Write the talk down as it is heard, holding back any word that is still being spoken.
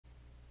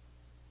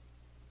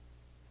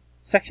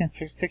Section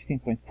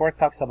 16.4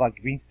 talks about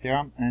Green's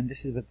theorem, and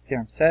this is what the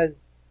theorem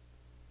says.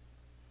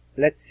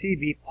 Let C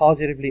be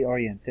positively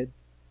oriented.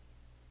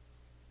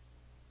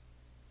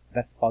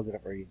 That's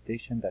positive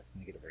orientation, that's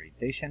negative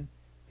orientation.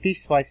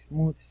 Piecewise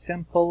smooth,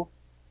 simple,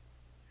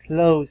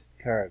 closed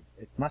curve.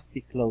 It must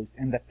be closed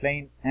in the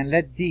plane, and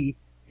let D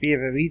be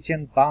a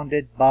region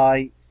bounded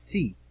by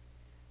C.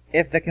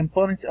 If the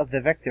components of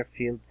the vector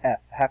field F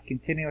have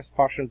continuous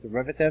partial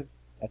derivative,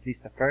 at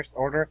least the first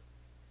order,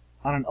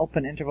 on an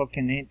open interval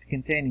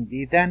containing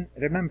D, then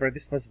remember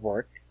this must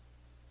work.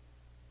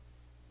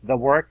 The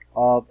work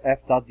of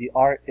F dot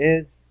dr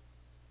is,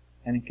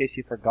 and in case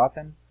you've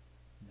forgotten,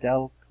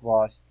 del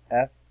cross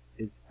F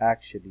is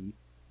actually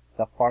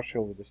the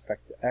partial with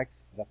respect to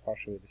X, the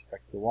partial with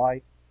respect to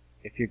Y.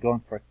 If you're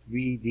going for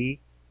 3D,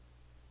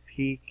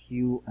 P,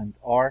 Q, and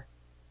R,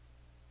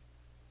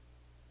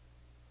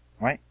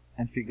 right?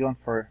 And if you're going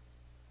for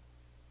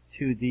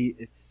 2D,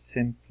 it's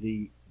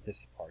simply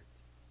this part,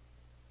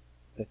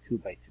 the 2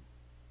 by 2.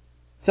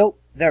 So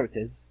there it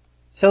is.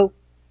 So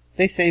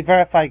they say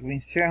verify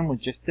Green's theorem. We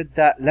just did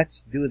that.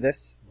 Let's do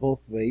this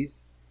both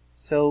ways.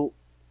 So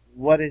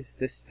what is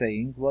this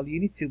saying? Well, you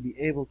need to be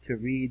able to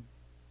read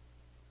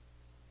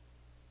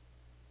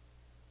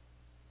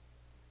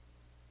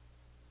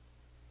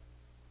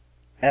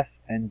F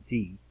and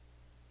D,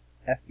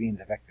 F being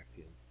the vector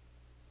field.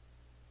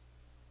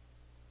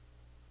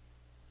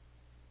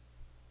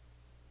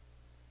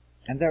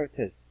 And there it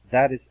is.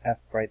 That is F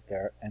right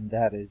there, and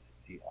that is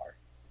dr.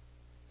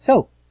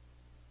 So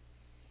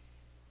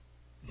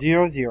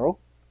 0, 0,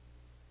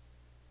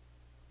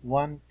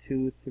 1,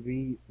 2,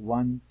 3,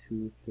 1,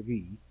 2,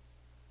 3.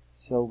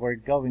 So we're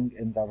going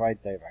in the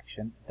right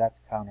direction.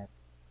 That's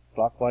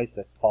counterclockwise.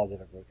 That's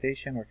positive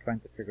rotation. We're trying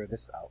to figure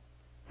this out.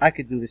 I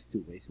could do this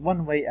two ways.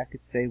 One way I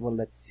could say, well,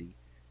 let's see.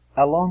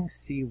 Along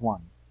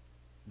C1,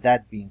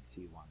 that being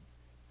C1,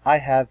 I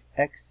have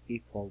x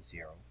equals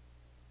 0.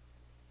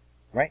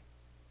 Right?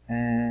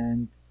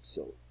 And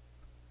so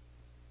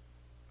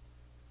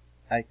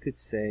I could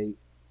say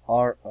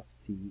r of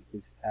t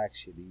is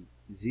actually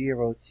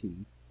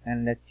 0t,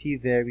 and let t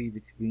vary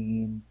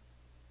between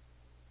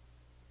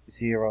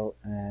 0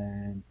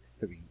 and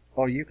 3.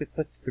 Or you could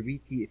put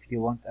 3t if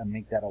you want and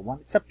make that a 1.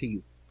 It's up to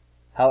you.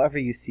 However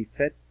you see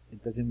fit,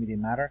 it doesn't really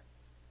matter.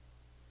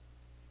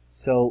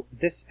 So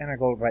this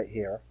integral right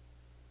here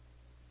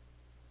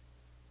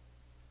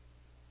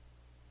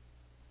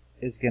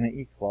is going to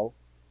equal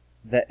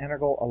the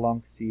integral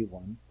along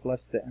C1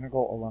 plus the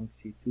integral along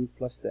C2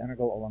 plus the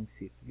integral along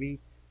C3.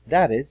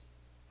 That is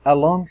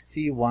along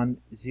C1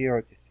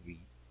 0 to 3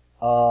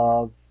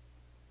 of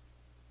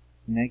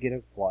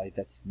negative y,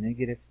 that's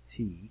negative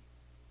t,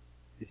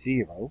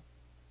 0,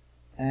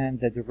 and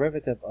the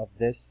derivative of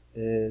this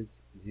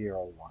is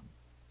 0, 1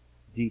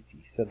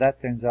 dt. So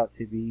that turns out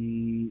to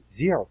be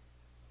 0.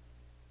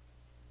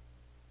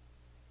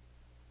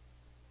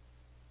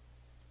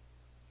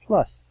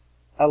 Plus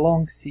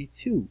along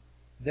C2,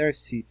 there's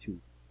C2.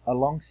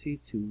 Along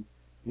C2,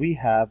 we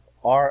have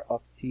r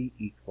of t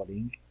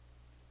equaling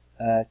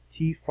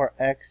t for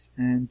x,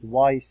 and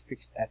y is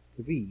fixed at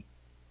 3.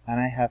 And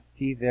I have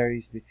t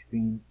varies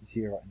between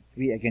 0 and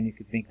 3. Again, you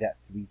could make that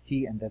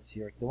 3t, and that's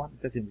 0 to 1.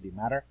 It doesn't really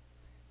matter.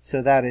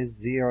 So that is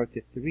 0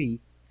 to 3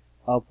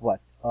 of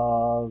what?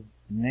 Of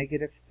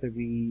negative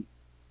 3t.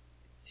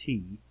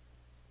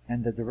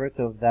 And the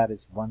derivative of that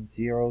is 1,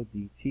 0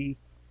 dt.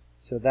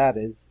 So that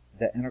is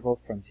the integral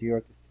from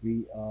 0 to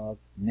 3 of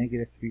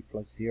negative 3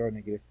 plus 0,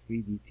 negative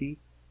 3 dt.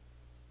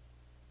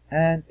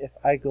 And if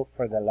I go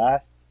for the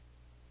last,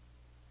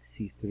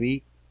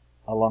 C3,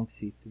 along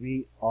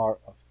C3, r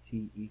of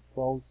t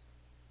equals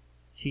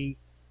t,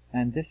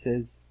 and this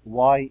is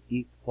y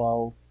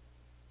equal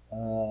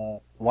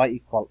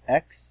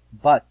x,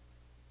 but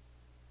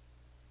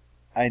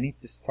I need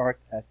to start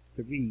at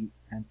 3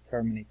 and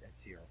terminate at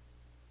 0.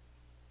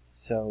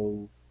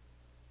 So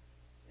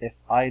if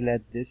I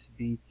let this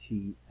be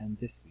t and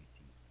this be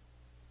t,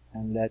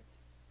 and let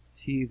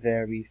t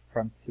vary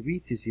from 3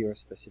 to 0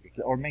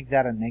 specifically, or make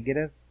that a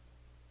negative,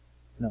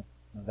 no,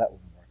 that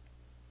wouldn't work,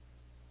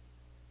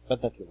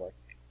 but that will work.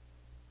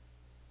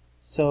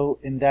 So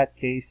in that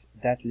case,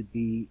 that would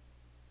be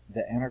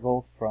the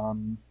integral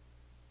from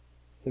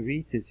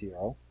 3 to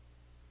 0.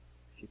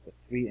 If you put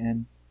 3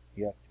 in,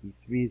 you have 3,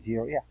 3,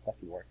 0. Yeah, that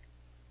will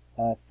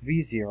work.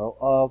 3, 0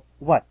 of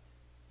what?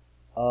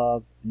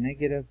 Of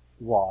negative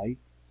y,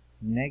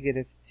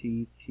 negative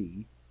t,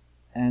 t.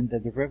 And the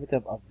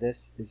derivative of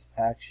this is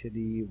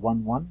actually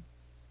 1, 1.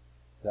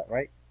 Is that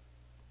right?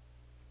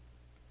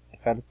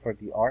 If I look for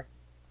dr,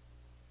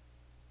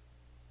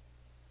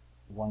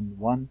 1,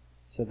 1.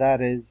 So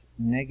that is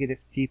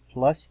negative t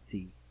plus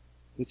t,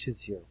 which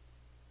is 0.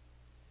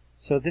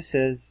 So this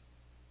is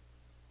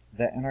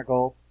the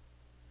integral.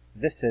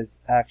 This is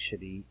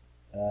actually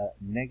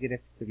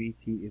negative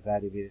 3t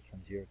evaluated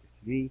from 0 to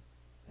 3.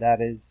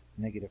 That is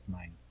negative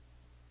 9.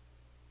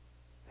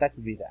 That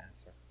would be the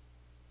answer.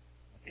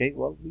 Okay,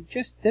 well, we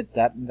just did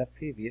that in the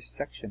previous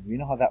section. We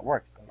know how that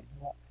works. So, you know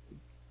what?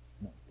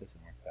 No, it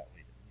doesn't work that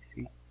way. Let me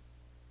see.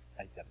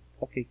 I did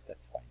it. Okay,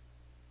 that's fine.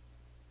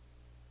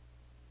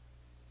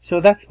 So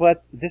that's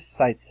what this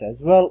side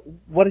says. Well,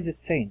 what is it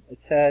saying? It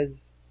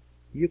says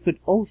you could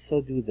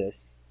also do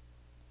this.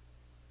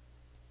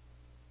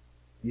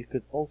 You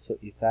could also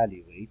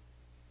evaluate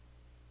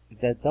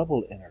the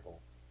double integral.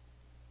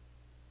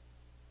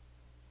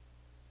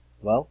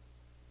 Well,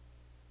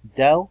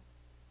 del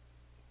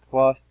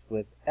crossed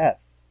with f,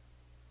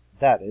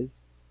 that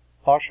is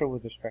partial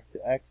with respect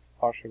to x,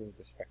 partial with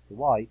respect to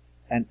y,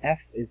 and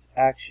f is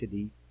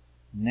actually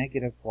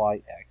negative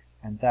yx,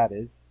 and that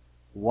is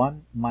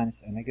 1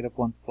 minus a negative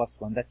 1 plus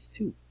 1, that's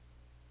 2.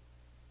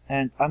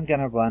 And I'm going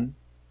to run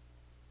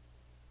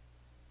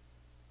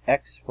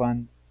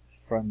x1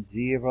 from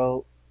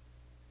 0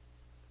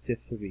 to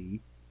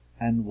 3,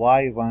 and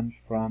y1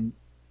 from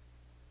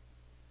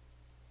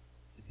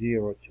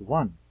 0 to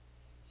 1.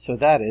 So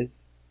that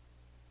is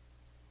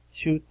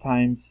 2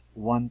 times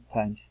 1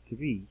 times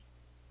 3.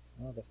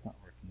 Well, that's not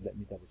working. Let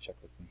me double check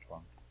what went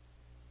wrong.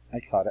 I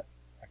caught it.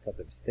 I caught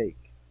the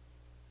mistake.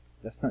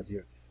 That's not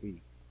 0 to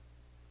 3.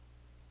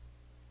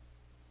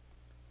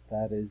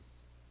 That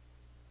is...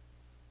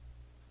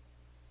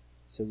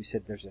 So we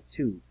said there's a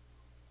 2.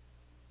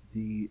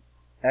 The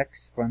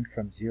x run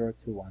from 0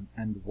 to 1,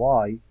 and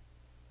y...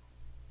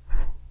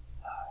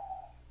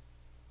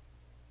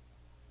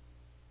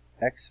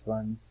 x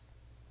runs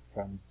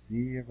from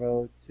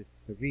 0 to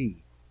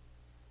 3,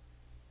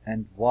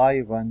 and y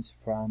runs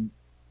from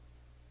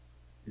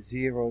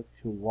 0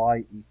 to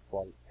y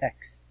equal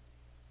x.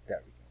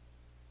 There we go.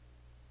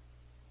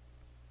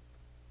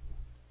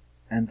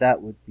 And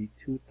that would be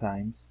 2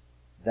 times,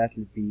 that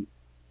will be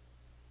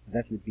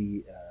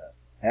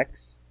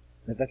x,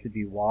 that will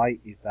be y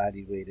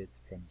evaluated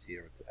from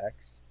 0 to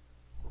x,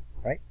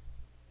 right?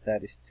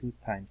 That is 2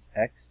 times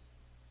x,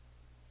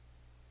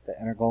 the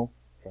integral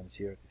from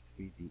 0 to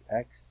 3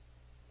 dx.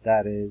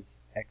 That is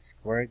x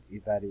squared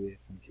evaluated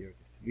from 0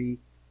 to 3.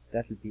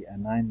 That will be a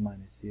 9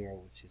 minus 0,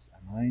 which is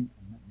a 9.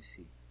 And let me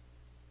see.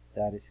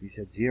 That is, we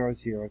said 0,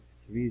 0 to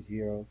 3,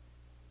 0,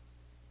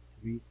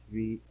 3,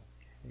 3.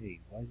 Okay,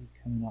 why is it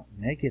coming out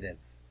negative?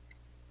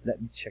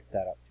 Let me check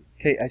that out too.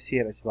 Okay, I see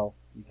it as well,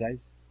 you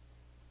guys.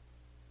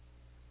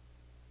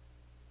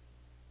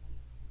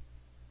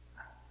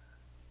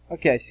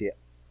 Okay, I see it.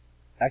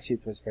 Actually,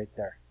 it was right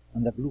there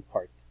on the blue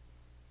part.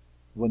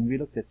 When we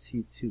looked at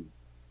C2,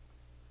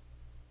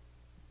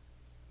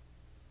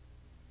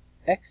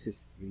 x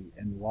is 3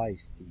 and y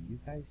is t. You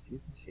guys, you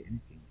didn't say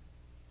anything.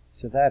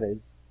 So that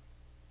is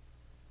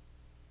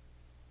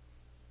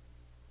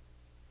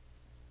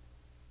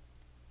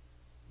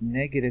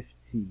negative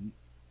t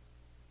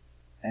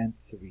and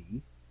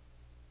 3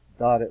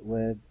 dotted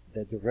with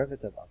the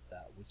derivative of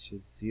that, which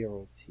is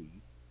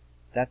 0t.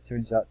 That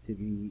turns out to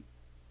be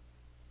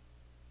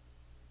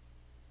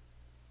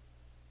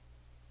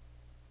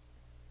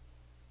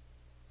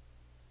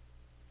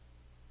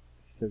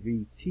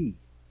t,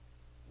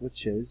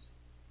 which is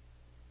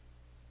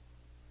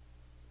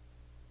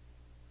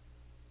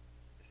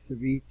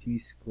 3t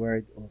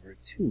squared over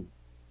 2,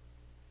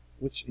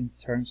 which in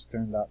turns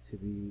turned out to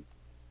be,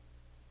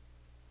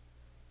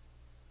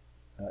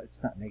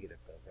 it's not negative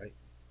though, right?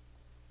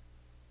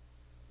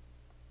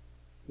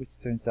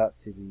 Which turns out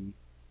to be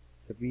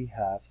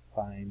 3/2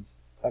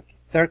 times, okay,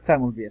 third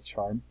time will be a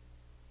charm.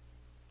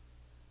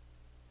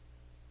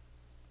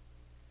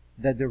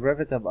 The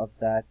derivative of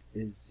that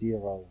is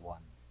 0,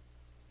 1.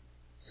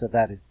 So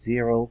that is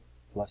 0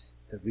 plus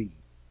 3.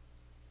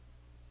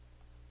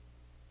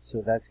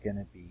 So that's going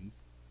to be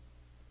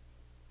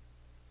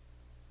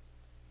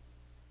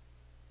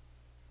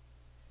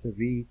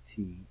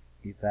 3t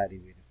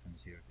evaluated from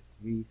 0 to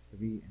 3.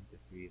 3 into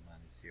 3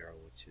 minus 0,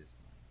 which is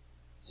 9.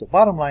 So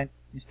bottom line,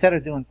 instead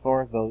of doing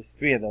 4 of those,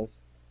 3 of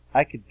those,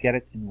 I could get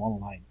it in one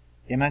line.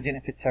 Imagine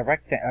if it's a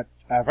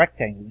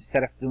rectangle.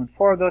 Instead of doing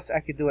 4 of those, I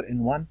could do it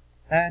in one.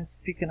 And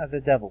speaking of the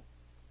devil,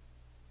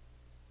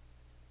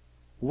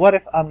 what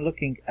if I'm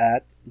looking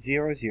at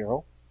 0,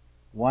 0,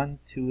 1,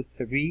 2,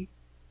 3,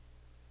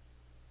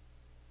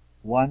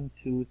 1,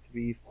 2,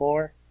 3,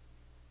 4,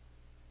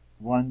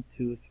 1,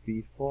 2,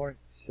 3, 4.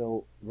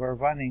 So we're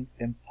running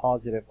in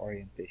positive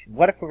orientation.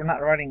 What if we're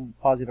not running in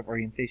positive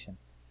orientation?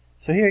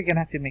 So here you're going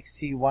to have to make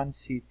C1,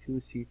 C2,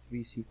 C3,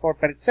 C4.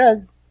 But it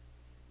says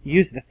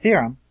use the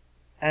theorem.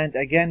 And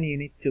again, you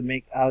need to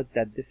make out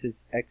that this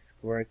is x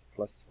squared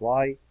plus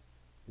y.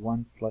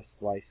 1 plus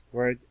y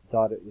squared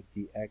dotted with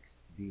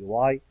dx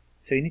dy.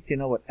 So you need to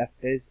know what f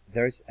is.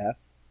 There's f.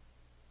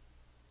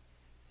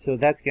 So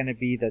that's going to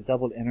be the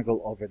double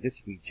integral over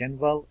this region.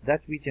 Well,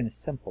 that region is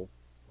simple.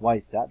 Why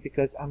is that?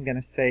 Because I'm going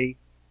to say,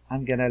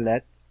 I'm going to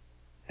let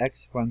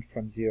x run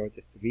from 0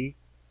 to 3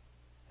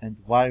 and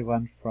y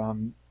run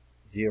from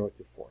 0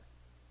 to 4.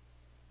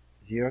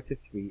 0 to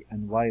 3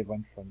 and y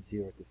run from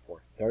 0 to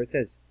 4. There it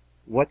is.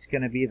 What's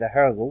going to be the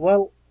variable?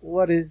 Well,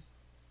 what is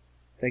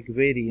the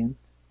gradient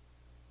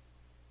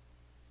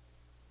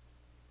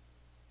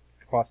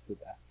crossed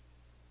with f?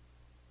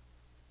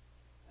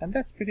 And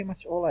that's pretty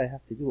much all I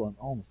have to do on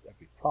almost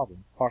every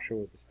problem, partial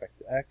with respect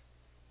to x.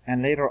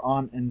 And later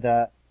on in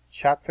the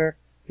chapter,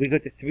 we go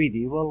to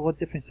 3D. Well, what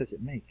difference does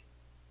it make?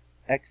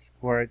 X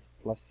squared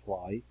plus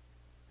y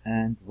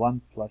and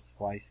 1 plus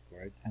y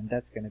squared, and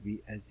that's going to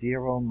be a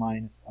 0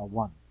 minus a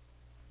 1.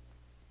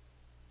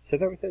 So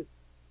there it is.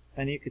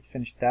 And you could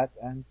finish that,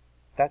 and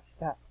that's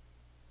that.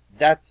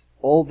 That's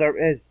all there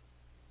is.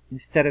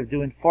 Instead of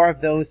doing 4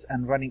 of those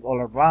and running all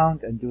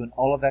around and doing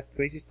all of that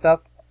crazy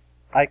stuff,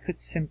 I could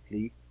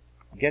simply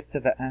get to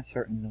the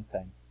answer in no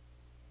time.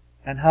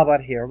 And how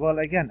about here? Well,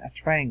 again, a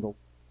triangle.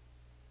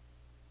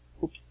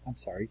 Oops, I'm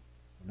sorry.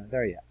 We're not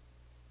there yet.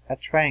 A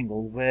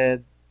triangle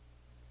with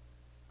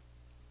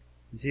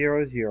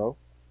 0, 0,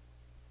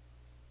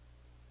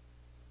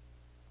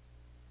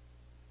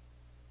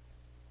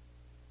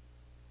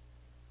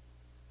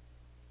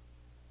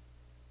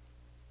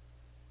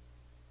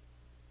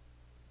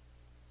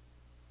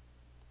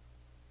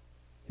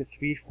 to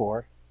 3,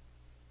 4,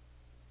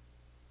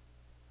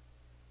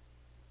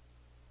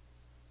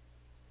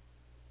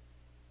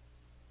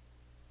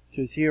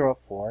 to 0,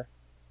 4,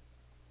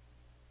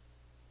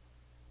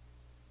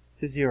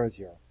 to 0,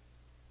 0.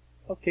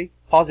 Okay,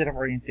 positive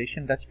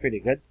orientation, that's pretty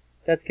good.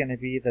 That's going to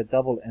be the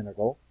double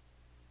integral.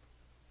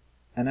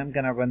 And I'm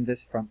going to run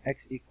this from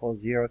x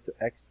equals 0 to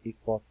x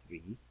equals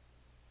 3.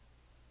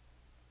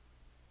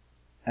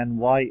 And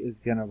y is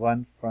going to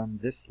run from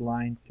this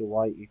line to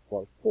y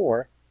equals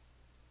 4.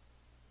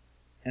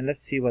 And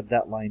let's see what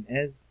that line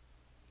is.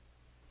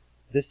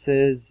 This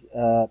is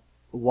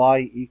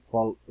y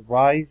equal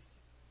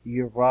rise.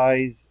 You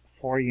rise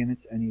 4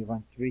 units and you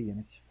run 3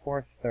 units,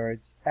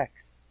 4/3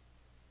 x.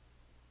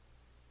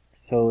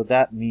 So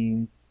that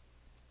means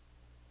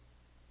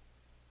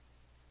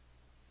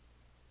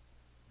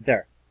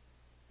there.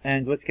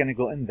 And what's going to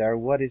go in there?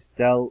 What is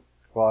del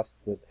crossed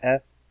with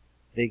f?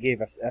 They gave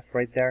us f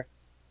right there.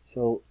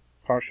 So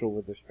partial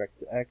with respect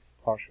to x,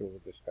 partial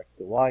with respect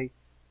to y.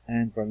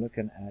 And we're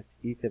looking at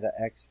e to the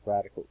x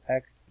radical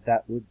x.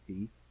 That would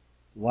be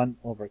 1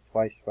 over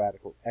twice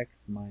radical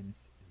x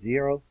minus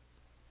 0.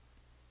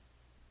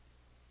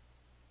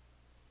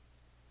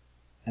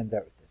 And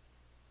there it is.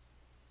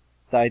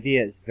 The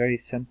idea is very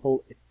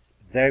simple. It's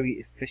very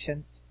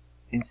efficient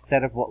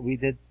instead of what we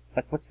did.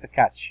 But what's the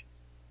catch?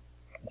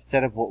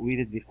 Instead of what we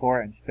did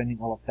before and spending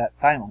all of that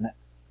time on it,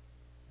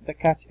 the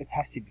catch, it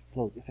has to be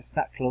closed. If it's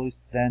not closed,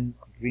 then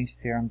Green's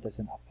theorem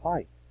doesn't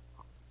apply.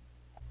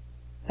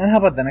 And how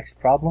about the next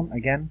problem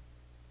again?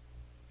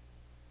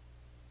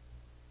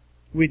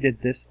 We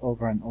did this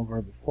over and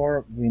over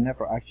before. We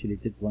never actually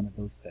did one of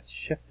those that's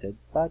shifted,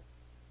 but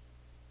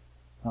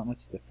not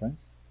much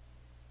difference.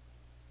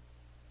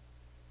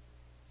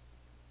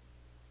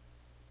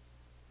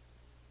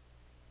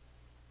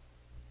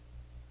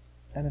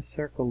 And a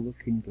circle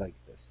looking like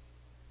this.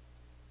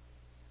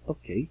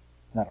 Okay,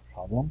 not a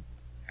problem.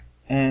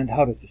 And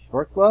how does this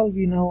work? Well,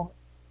 we know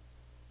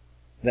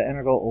the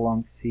integral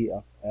along c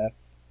of f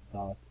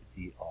dot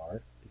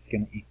dr is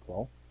going to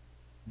equal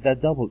the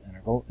double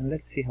integral, and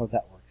let's see how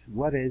that works.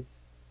 What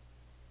is,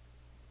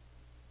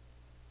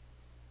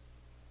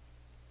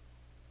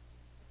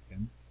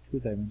 again,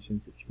 2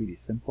 dimensions, it's really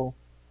simple.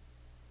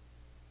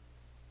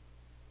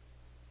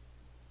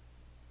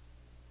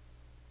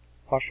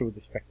 Partial with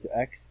respect to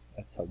x,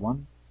 that's a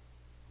 1,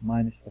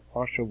 minus the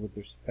partial with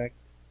respect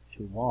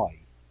to y.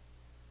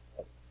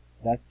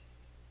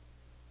 That's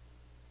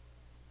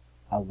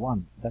a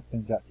 1. That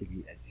turns out to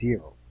be a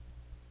 0.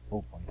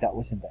 Oh boy, that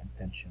wasn't the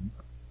intention.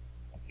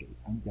 Okay,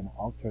 I'm going to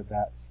alter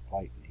that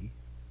slightly.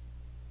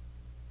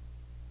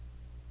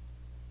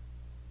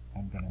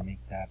 I'm going to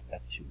make that a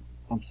 2.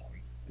 I'm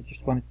sorry. I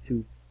just wanted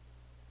to...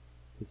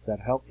 Does that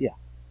help? Yeah,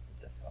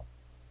 it does help.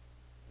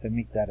 So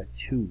make that a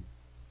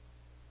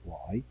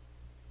 2y.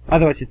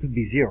 Otherwise it would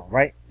be 0,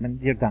 right? Then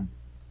you're done.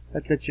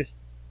 But let's just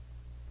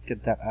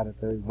get that out of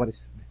there. What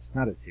is... It's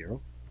not a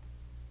 0.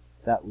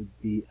 That would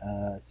be,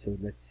 so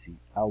let's see,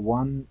 a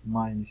 1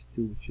 minus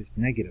 2, which is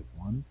negative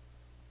 1.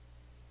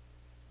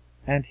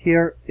 And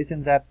here,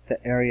 isn't that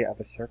the area of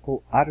a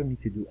circle? I don't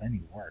need to do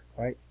any work,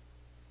 right?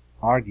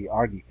 Argy,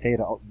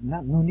 theta,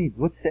 no need.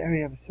 What's the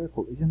area of a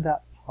circle? Isn't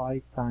that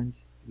pi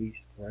times 3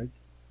 squared?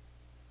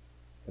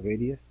 The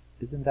radius?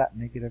 Isn't that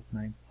negative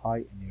 9 pi,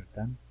 and you're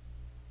done?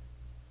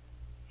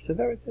 So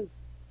there it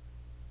is.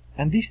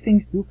 And these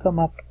things do come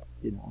up,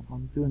 you know,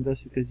 I'm doing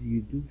this because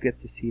you do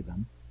get to see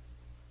them.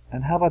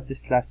 And how about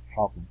this last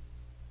problem?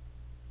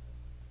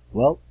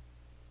 Well,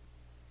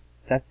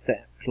 that's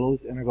the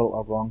closed integral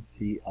along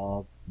c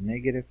of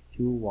negative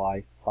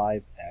 2y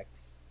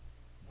 5x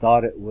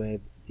dotted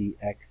with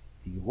dx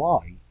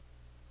dy.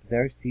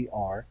 There's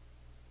dr,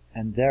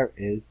 and there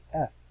is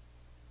f.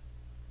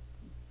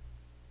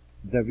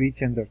 The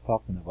region they're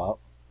talking about.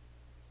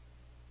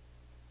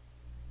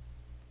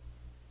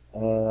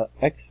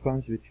 X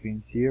runs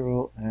between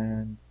 0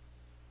 and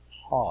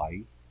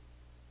pi.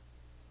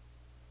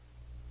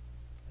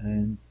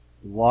 And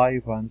y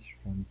runs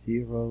from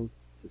 0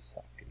 to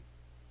Sakri.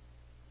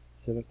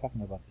 So we're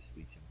talking about this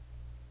region.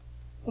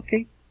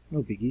 Okay,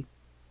 no biggie.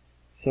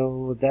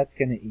 So that's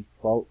going to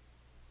equal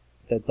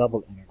the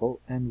double integral.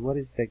 And what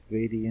is the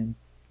gradient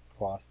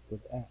crossed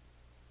with f?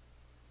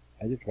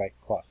 I did write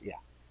cross, yeah.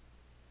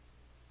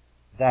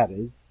 That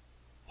is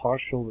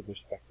partial with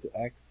respect to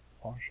x,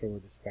 partial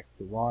with respect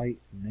to y,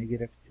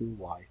 negative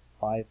 2y,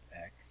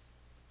 5x,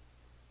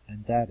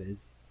 and that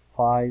is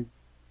 5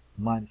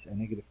 minus a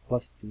negative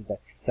plus 2,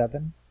 that's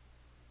 7,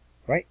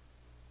 right?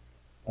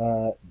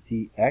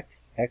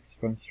 Dx, x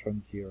runs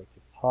from 0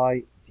 to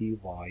pi, dy,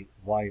 y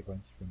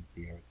runs from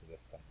 0 to the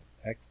sine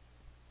of x.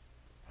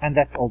 And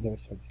that's all there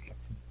is for this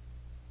section.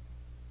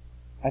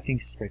 I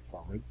think it's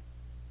straightforward.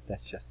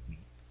 That's just me.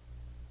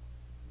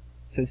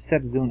 So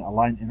instead of doing a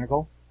line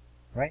integral,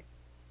 right,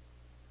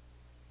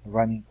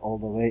 running all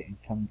the way and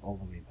coming all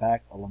the way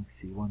back along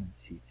C1 and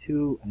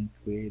C2 and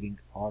creating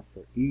R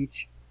for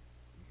each,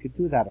 we could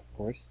do that, of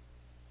course.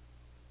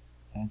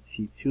 And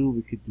C2,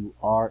 we could do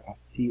R of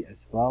t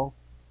as well.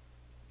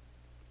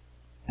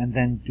 And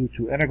then do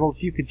two integrals.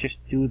 You could just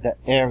do the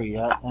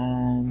area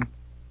and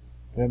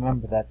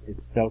remember that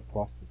it's del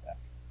cross the